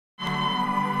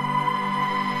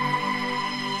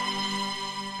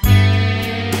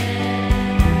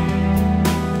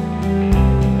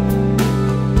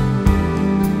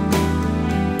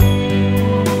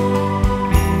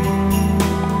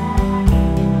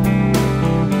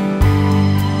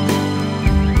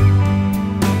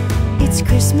It's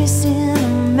Christmas in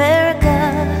America.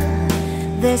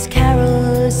 There's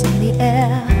carols in the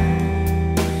air.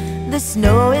 The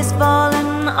snow is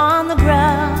falling on the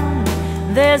ground.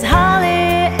 There's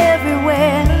holly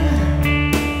everywhere.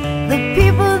 The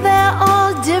people, they're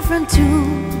all different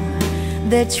too.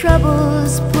 Their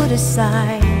troubles put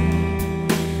aside,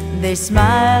 they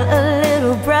smile a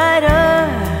little brighter,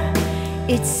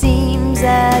 it seems,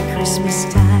 at Christmas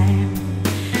time.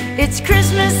 It's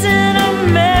Christmas in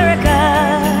America.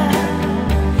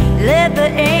 Let the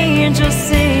angels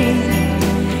sing.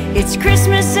 It's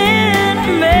Christmas in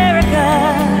America.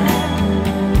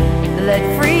 Let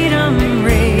freedom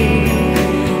ring.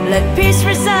 Let peace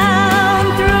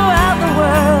resound throughout the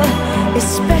world,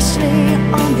 especially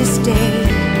on this day.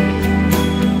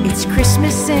 It's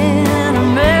Christmas in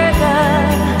America.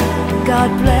 God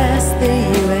bless the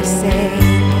USA.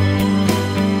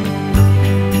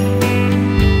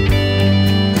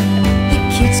 The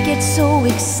kids get so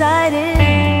excited,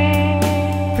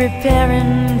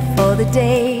 preparing for the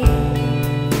day.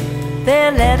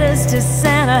 Their letters to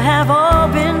Santa have all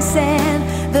been sent.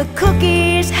 The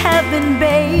cookies have been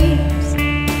baked.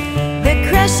 The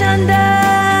crush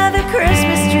under the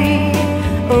Christmas tree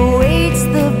awaits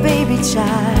the baby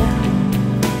child.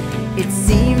 It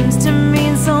seems to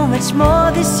mean so much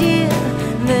more this year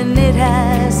than it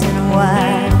has in a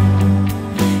while.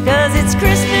 'Cause it's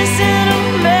Christmas in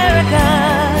America.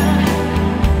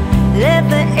 Let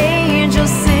the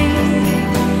angels sing.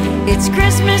 It's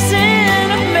Christmas in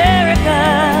America.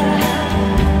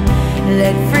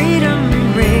 Let freedom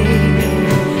ring.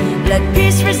 Let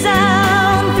peace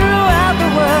resound throughout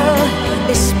the world,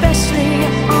 especially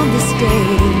on this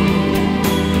day.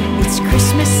 It's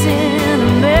Christmas in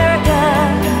America.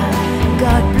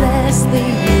 God bless the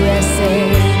USA.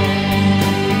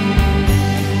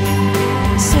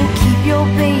 So keep your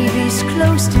babies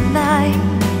close tonight.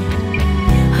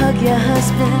 Hug your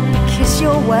husband, kiss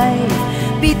your wife.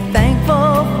 Be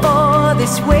thankful for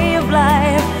this way of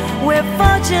life we're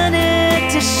fortunate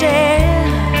to share.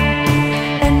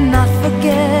 And not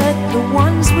forget the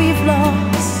ones we've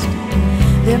lost.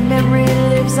 Their memory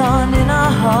lives on in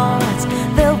our hearts.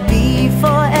 They'll be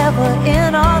forever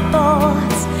in our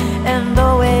thoughts and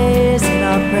always in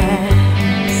our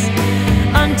prayers.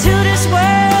 Unto this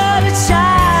world a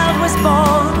child was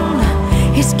born.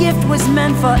 His gift was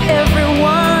meant for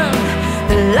everyone.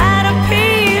 The light of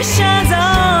peace shines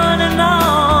on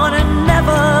and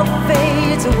never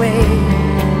fades away.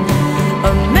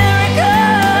 America,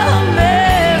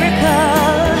 America,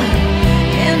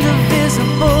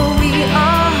 indivisible we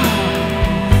are.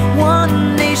 One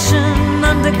nation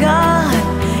under God,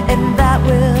 and that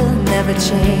will never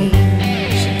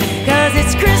change. 'Cause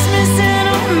it's Christmas in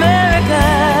America.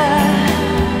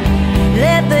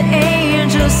 Let the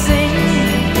angels sing.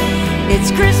 It's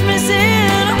Christmas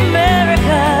in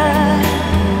America.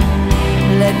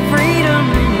 Let freedom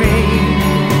ring.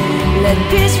 Let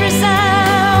peace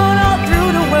resound all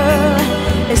through the world,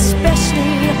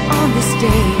 especially on this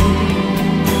day.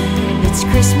 It's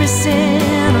Christmas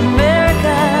in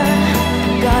America.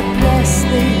 God bless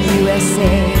the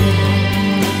USA.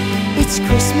 It's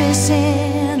Christmas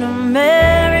in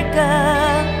America.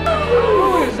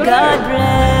 God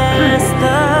bless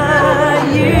the